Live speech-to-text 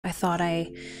I thought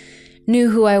I knew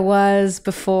who I was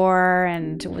before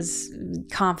and was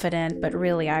confident, but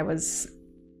really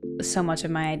so much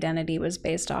of my identity was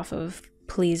based off of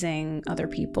pleasing other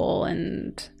people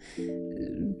and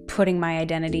putting my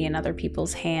identity in other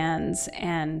people's hands.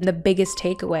 And the biggest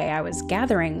takeaway I was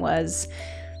gathering was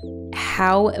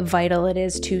how vital it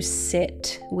is to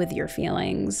sit with your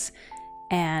feelings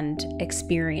and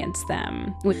experience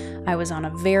them. I was on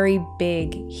a very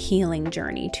big healing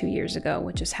journey 2 years ago,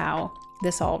 which is how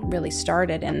this all really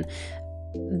started. And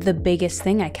the biggest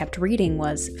thing I kept reading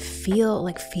was feel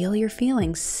your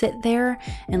feelings. Sit there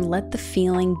and let the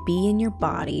feeling be in your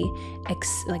body.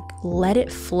 Let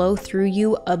it flow through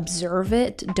you. Observe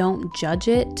it. Don't judge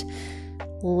it.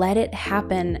 Let it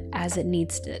happen as it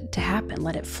needs to happen.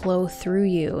 Let it flow through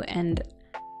you. And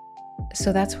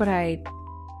so that's what I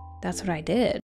did.